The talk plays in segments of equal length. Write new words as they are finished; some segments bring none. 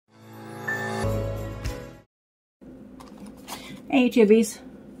Hey YouTubies.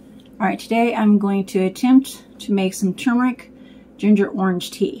 Alright, today I'm going to attempt to make some turmeric ginger orange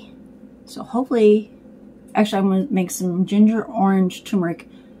tea. So hopefully, actually I'm going to make some ginger orange turmeric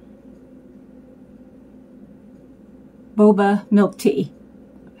boba milk tea.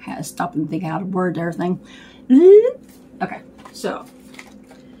 I had to stop and think out of words and everything. Okay, so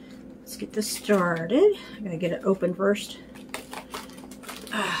let's get this started. I gotta get it open first.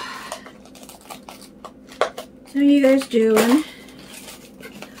 How are you guys doing?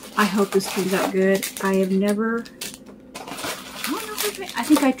 I hope this turns out good. I have never, I don't know if I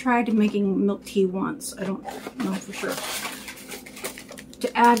think I tried making milk tea once. I don't know for sure.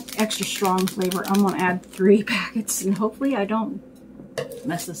 To add extra strong flavor, I'm going to add 3 packets and hopefully I don't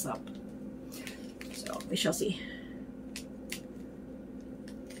mess this up. So we shall see.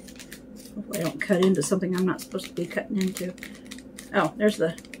 Hopefully I don't cut into something I'm not supposed to be cutting into. Oh, there's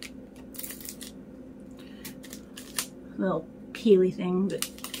the little peely thing to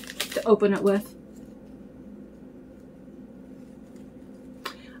open it with.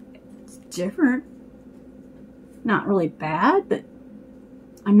 It's different. Not really bad, but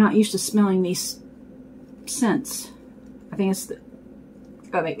I'm not used to smelling these scents. I think it's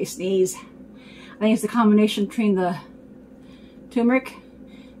gonna make me sneeze. I think it's the combination between the turmeric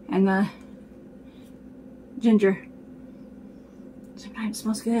and the ginger. Sometimes it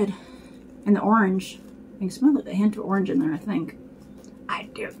smells good. And the orange. I can smell a hint of orange in there, I think. I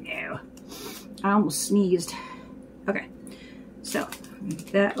don't know. I almost sneezed. Okay, so get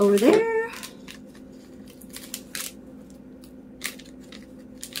that over there.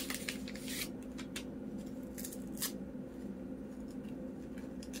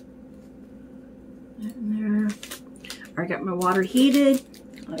 That in there. I got my water heated.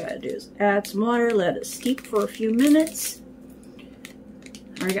 All I gotta do is add some water, let it steep for a few minutes.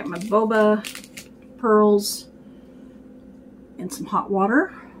 I got my boba pearls in some hot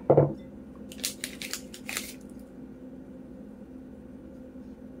water.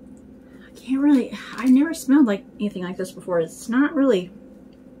 I've never smelled like anything like this before. It's not really,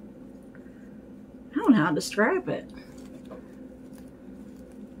 I don't know how to describe it.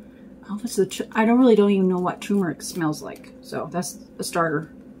 Oh, it's I don't even know what turmeric smells like. So that's a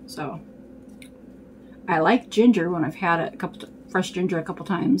starter. So I like ginger when I've had it, fresh ginger a couple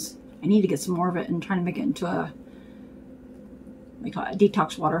times. I need to get some more of it and try to make it into a, what do you call it, a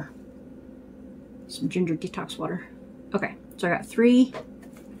detox water. Some ginger detox water. Okay, so I got 3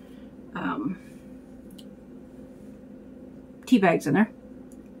 tea bags in there.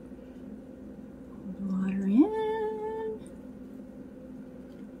 Water in.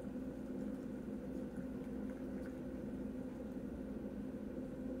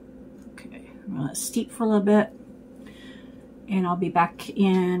 Okay, I'm gonna let it steep for a little bit. And I'll be back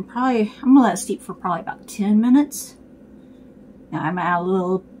in probably, I'm gonna let it steep for probably about 10 minutes. Now I'm gonna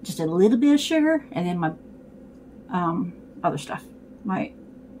add just a little bit of sugar and then my other stuff. My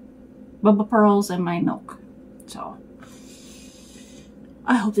boba pearls and my milk. So,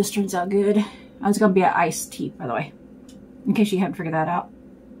 I hope this turns out good. It's gonna be an iced tea, by the way. In case you haven't figured that out.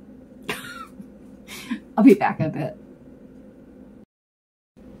 I'll be back in a bit.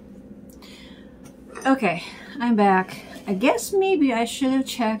 Okay, I'm back. I guess maybe I should have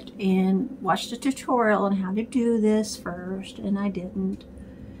checked and watched a tutorial on how to do this first, and I didn't.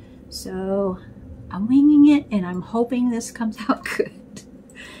 So I'm winging it, and I'm hoping this comes out good.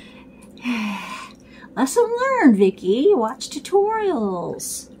 Lesson learned, Vicky. Watch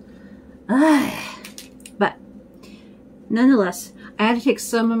tutorials. But nonetheless, I had to take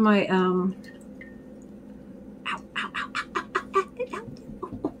some of my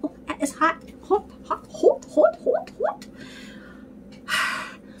it's hot. Hot.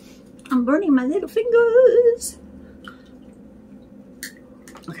 I'm burning my little fingers.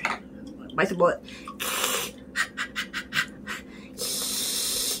 Okay, bite the bullet.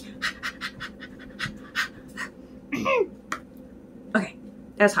 Okay,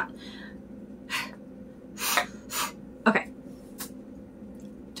 that's hot. Okay,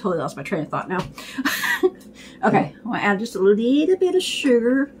 totally lost my train of thought now. Okay, I'm gonna add just a little bit of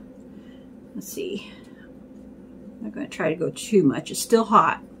sugar. Let's see. I'm not going to try to go too much. It's still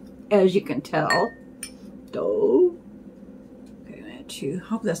hot, as you can tell. Okay, I'm going to add 2.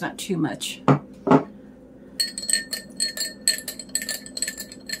 Hope that's not too much.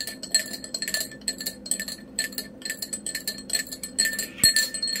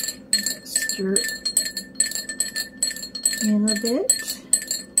 Stir it in a bit.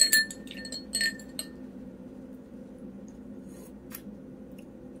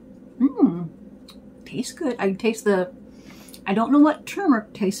 Tastes good. I can taste I don't know what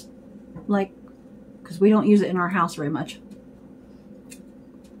turmeric tastes like because we don't use it in our house very much.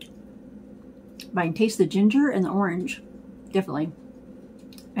 But I can taste the ginger and the orange, definitely.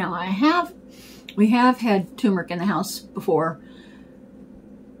 Now we have had turmeric in the house before.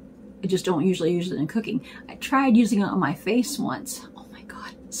 I just don't usually use it in cooking. I tried using it on my face once. Oh my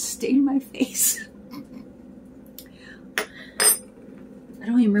God, it stained my face. I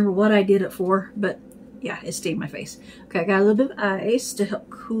don't even remember what I did it for, but yeah, it stained my face. Okay, I got a little bit of ice to help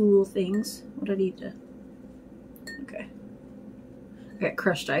cool things. What do I need to? Okay. I got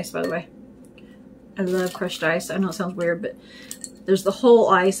crushed ice, by the way. I love crushed ice. I know it sounds weird, but there's the whole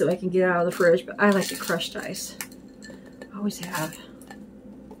ice that I can get out of the fridge, but I like the crushed ice. I always have.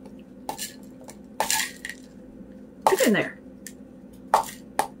 Get in there.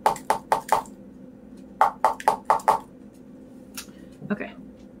 Okay.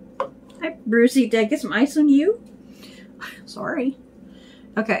 Hi, Brucey. Did I get some ice on you? Sorry.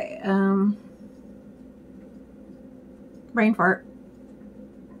 Okay. Brain fart.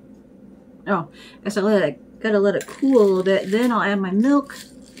 Oh, I guess gotta let it cool a little bit. Then I'll add my milk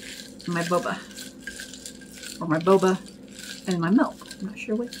and my boba. Or my boba and my milk. I'm not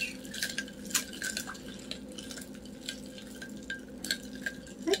sure which.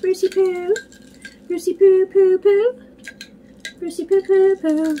 Hi, Brucey Poo. Brucey Poo Poo Poo. Brucey Poo Poo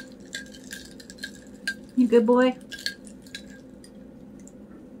Poo. You good boy?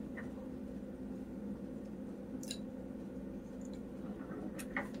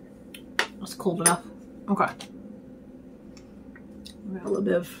 That's cold enough. Okay. We got a little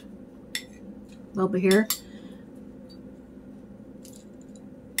bit of boba here.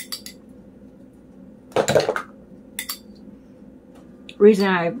 The reason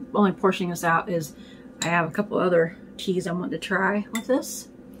I'm only portioning this out is I have a couple other teas I want to try with this.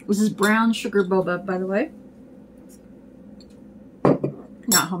 This is brown sugar boba, by the way.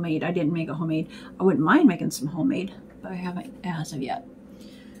 Not homemade. I didn't make it homemade. I wouldn't mind making some homemade, but I haven't as of yet.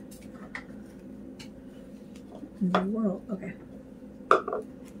 In the world. Okay.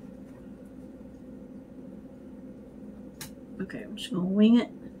 Okay, I'm just gonna wing it.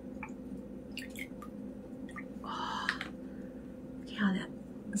 Oh, look how that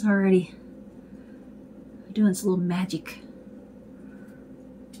is already doing some little magic.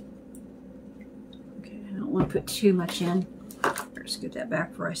 Okay, I don't want to put too much in. Better scoot that back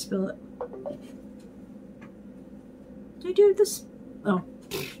before I spill it. Did I do this? Oh,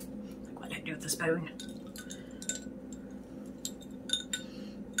 what did I do with the spoon?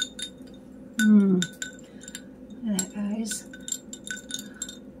 Look at that, guys.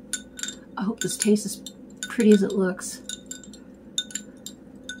 I hope this tastes as pretty as it looks.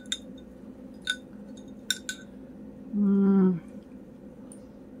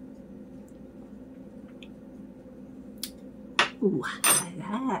 Ooh, I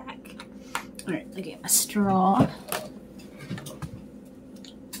like. Alright, I'll get my straw.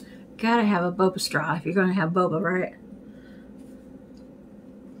 Gotta have a boba straw if you're gonna have boba, right?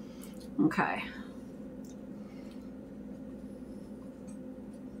 Okay.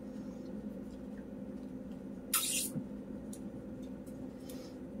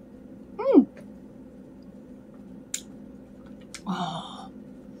 Oh,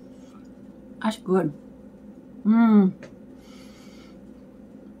 that's good.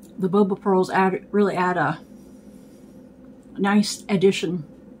 The boba pearls really add a nice addition.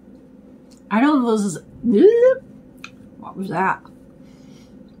 I don't know if this is... What was that?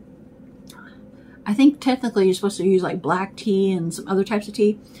 I think technically you're supposed to use like black tea and some other types of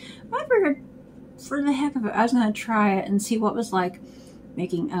tea. I figured for the heck of it, I was going to try it and see what it was like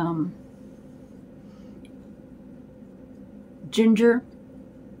making ginger.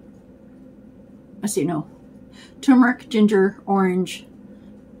 Let's see, no. Turmeric, ginger, orange,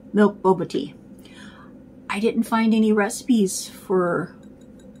 milk boba tea. I didn't find any recipes for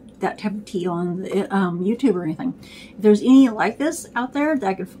that type of tea on YouTube or anything. If there's any like this out there that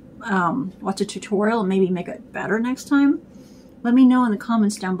I could watch a tutorial and maybe make it better next time, let me know in the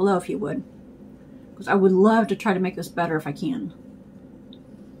comments down below if you would. Because I would love to try to make this better if I can.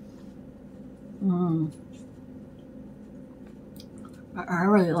 I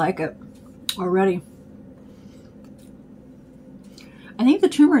really like it already. I think the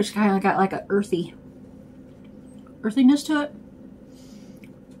turmeric's kind of got like an earthiness to it.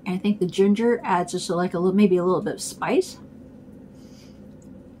 And I think the ginger adds just like maybe a little bit of spice.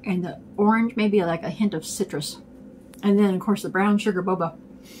 And the orange maybe like a hint of citrus. And then of course the brown sugar boba.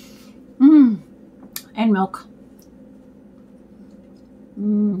 And milk.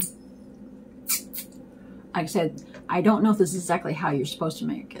 Like I said, I don't know if this is exactly how you're supposed to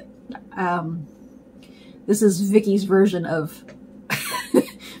make it. This is Vicky's version of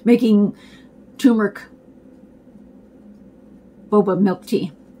making turmeric boba milk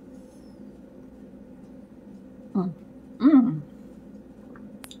tea. Mmm.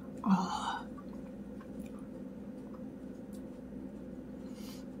 Oh.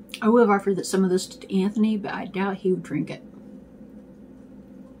 I would have offered some of this to Anthony, but I doubt he would drink it.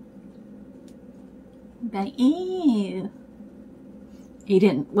 But ew.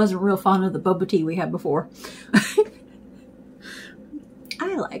 He wasn't real fond of the boba tea we had before.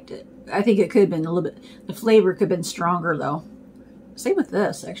 I liked it. I think it could have been a little bit, the flavor could have been stronger though. Same with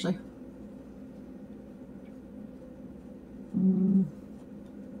this, actually.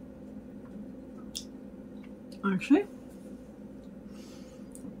 Actually,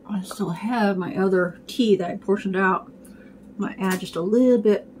 I still have my other tea that I portioned out. I might add just a little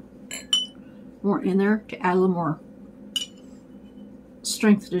bit more in there to add a little more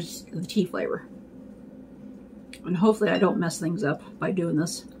strength to the tea flavor. And hopefully I don't mess things up by doing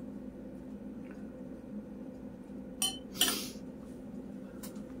this.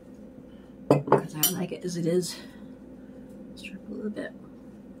 Because I like it as it is. Strip a little bit.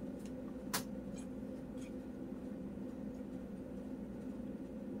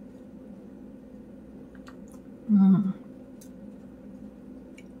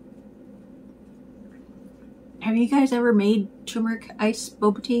 Have you guys ever made turmeric ice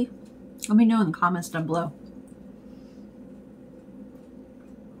boba tea? Let me know in the comments down below.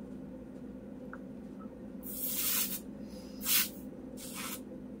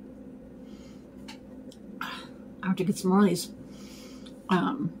 I have to get some more of these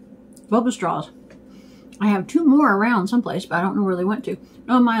boba straws. I have 2 more around someplace, but I don't know where they went to.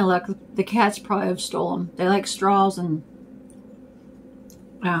 Oh, my luck, the cats probably have stolen them. They like straws and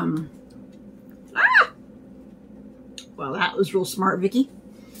well, that was real smart, Vikki.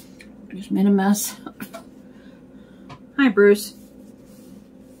 I just made a mess. Hi, Bruce.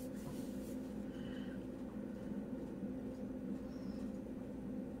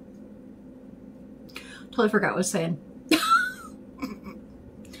 Totally forgot what I was saying.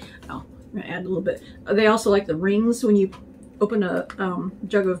 Oh, I'm gonna add a little bit. They also like the rings when you open a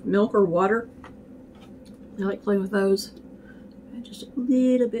jug of milk or water. I like playing with those. Add just a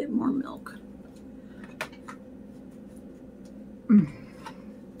little bit more milk.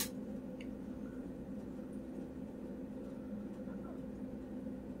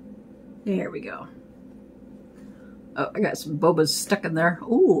 There we go. Oh, I got some bobas stuck in there.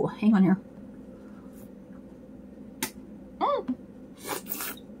 Ooh, hang on here.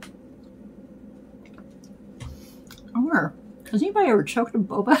 I wonder, has anybody ever choked a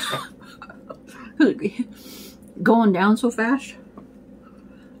boba? Going down so fast?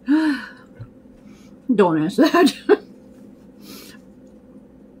 Don't answer that.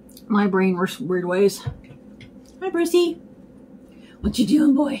 My brain works weird ways. Hi, Brucey. What you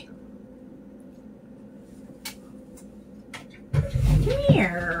doing, boy? Come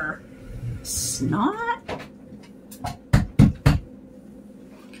here. Snot.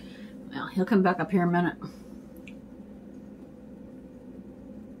 Well, he'll come back up here in a minute.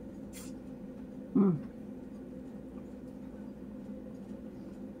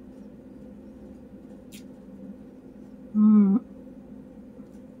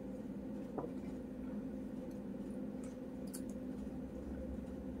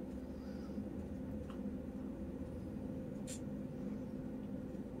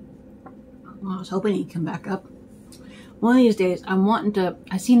 Well, I was hoping he'd come back up. One of these days, I'm wanting to,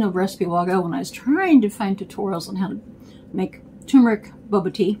 I seen a recipe a while ago when I was trying to find tutorials on how to make turmeric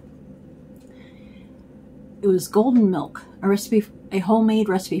boba tea. It was golden milk, a recipe, a homemade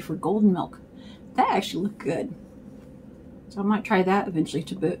recipe for golden milk. That actually looked good. So I might try that eventually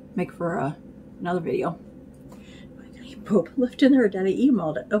to make for another video. I got any boba left in there, or did I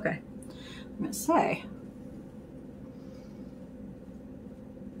emailed it? Okay. I'm gonna say.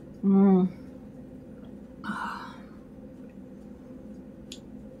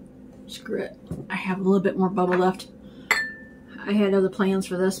 Screw it. I have a little bit more boba left. I had other plans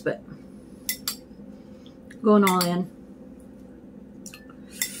for this, but going all in.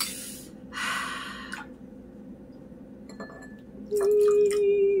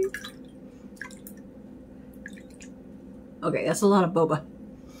 Okay, that's a lot of boba.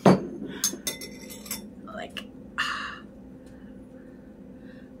 Like,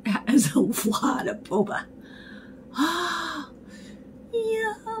 that is a lot of boba.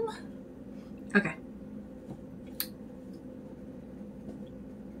 Yum. Okay.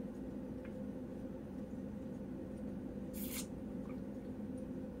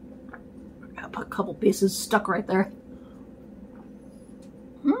 I'll put a couple pieces stuck right there.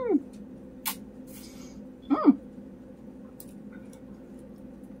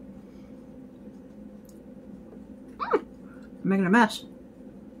 I'm making a mess.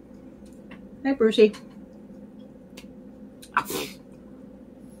 Hey, Brucey.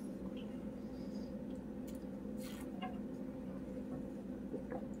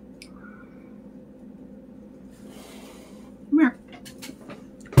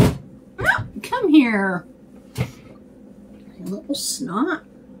 here. You little snot.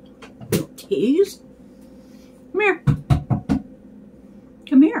 Little tease. Come here.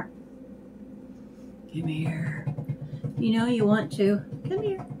 Come here. Come here. You know you want to. Come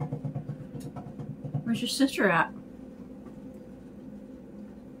here. Where's your sister at?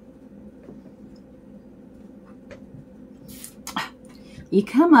 You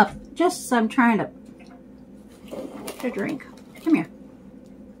come up just as I'm trying to drink. Come here.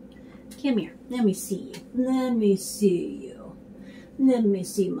 Come here. Let me see you. Let me see you. Let me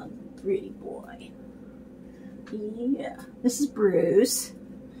see my pretty boy. Yeah. This is Bruce.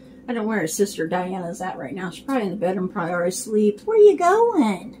 I don't know where his sister Diana's at right now. She's probably in the bedroom, probably already asleep. Where are you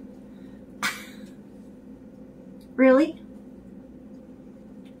going? Really?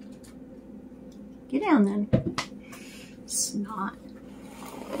 Get down then. Snot.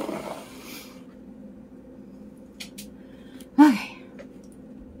 Okay.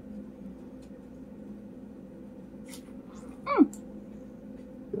 Oh.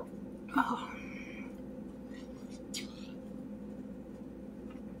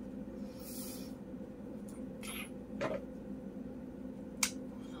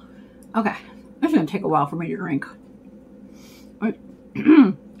 Okay. It's going to take a while for me to drink.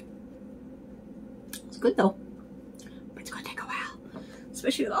 It's good though. But it's going to take a while.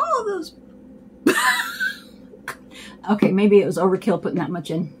 Especially with all of those. Okay, maybe it was overkill putting that much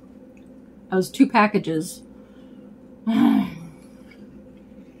in. That was 2 packages.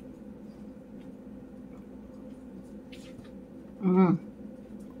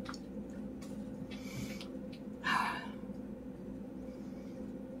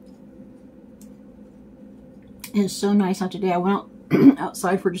 It's so nice out today. I went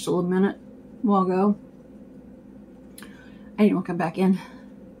outside for just a little minute a while ago. I didn't want to come back in.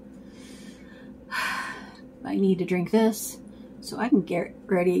 I need to drink this so I can get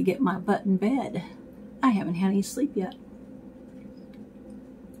ready to get my butt in bed. I haven't had any sleep yet.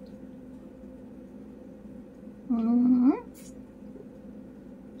 I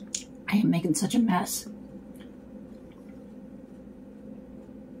am making such a mess.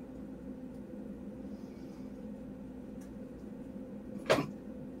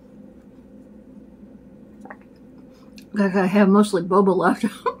 I have mostly boba left.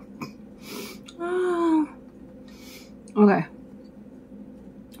 Okay.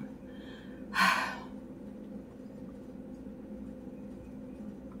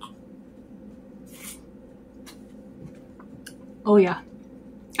 Oh yeah.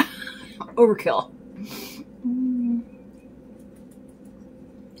 Overkill.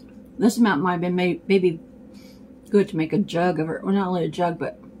 This amount might have been maybe good to make a jug of it. Well, not only a jug,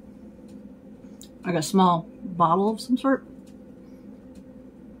 but like a small bottle of some sort.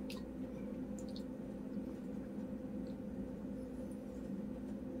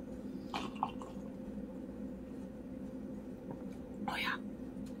 Oh yeah.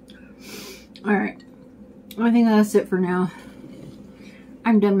 All right. I think that's it for now.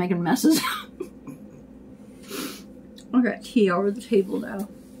 I'm done making messes. I got tea all over the table now.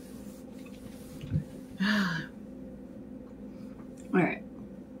 All right.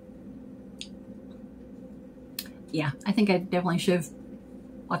 Yeah, I think I definitely should have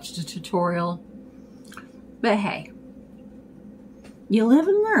watched a tutorial. But hey, you live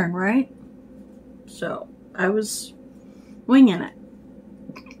and learn, right? So I was winging it.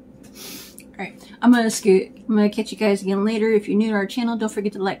 Alright, I'm gonna scoot. I'm gonna catch you guys again later. If you're new to our channel, don't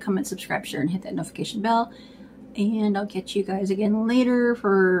forget to like, comment, subscribe, share, and hit that notification bell. And I'll catch you guys again later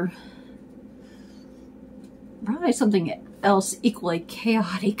for probably something else equally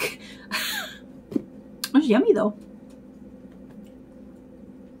chaotic. It was yummy though.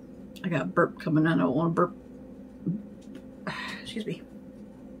 I got a burp coming. I don't want to burp. Excuse me.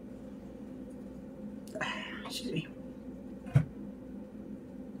 Excuse me.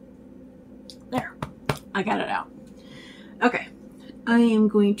 There. I got it out. Okay. I am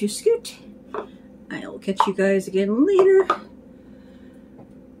going to scoot. I'll catch you guys again later.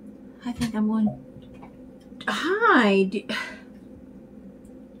 I think I'm going. Hi.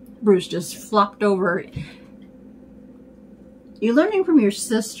 Bruce just flopped over. You learning from your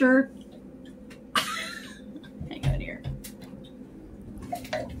sister? Hang on here.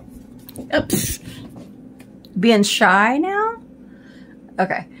 Oops. Being shy now?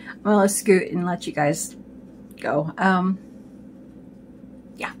 Okay. Well, let's scoot and let you guys go.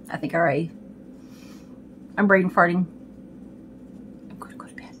 Yeah, I think I'm brain farting. I'm going to go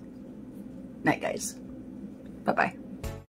to bed. Night, guys. Bye-bye.